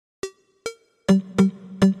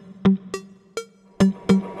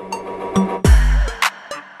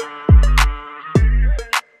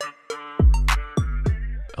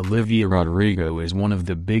Olivia Rodrigo is one of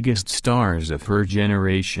the biggest stars of her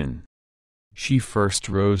generation. She first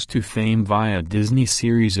rose to fame via Disney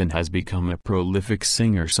series and has become a prolific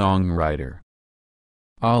singer-songwriter.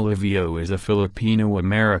 Olivia is a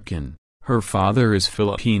Filipino-American. Her father is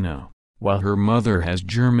Filipino, while her mother has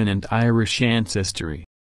German and Irish ancestry.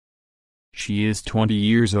 She is 20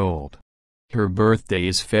 years old. Her birthday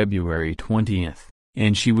is February 20th,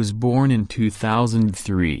 and she was born in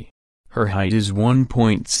 2003. Her height is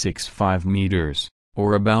 1.65 meters,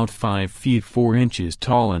 or about 5 feet 4 inches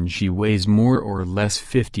tall, and she weighs more or less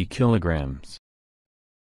 50 kilograms.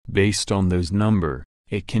 Based on those numbers,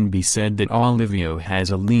 it can be said that Olivia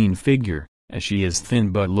has a lean figure, as she is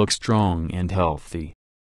thin but looks strong and healthy.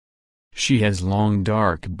 She has long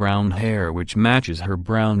dark brown hair which matches her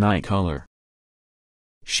brown eye color.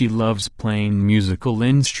 She loves playing musical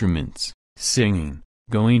instruments, singing,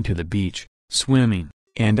 going to the beach, swimming,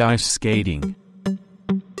 and ice skating.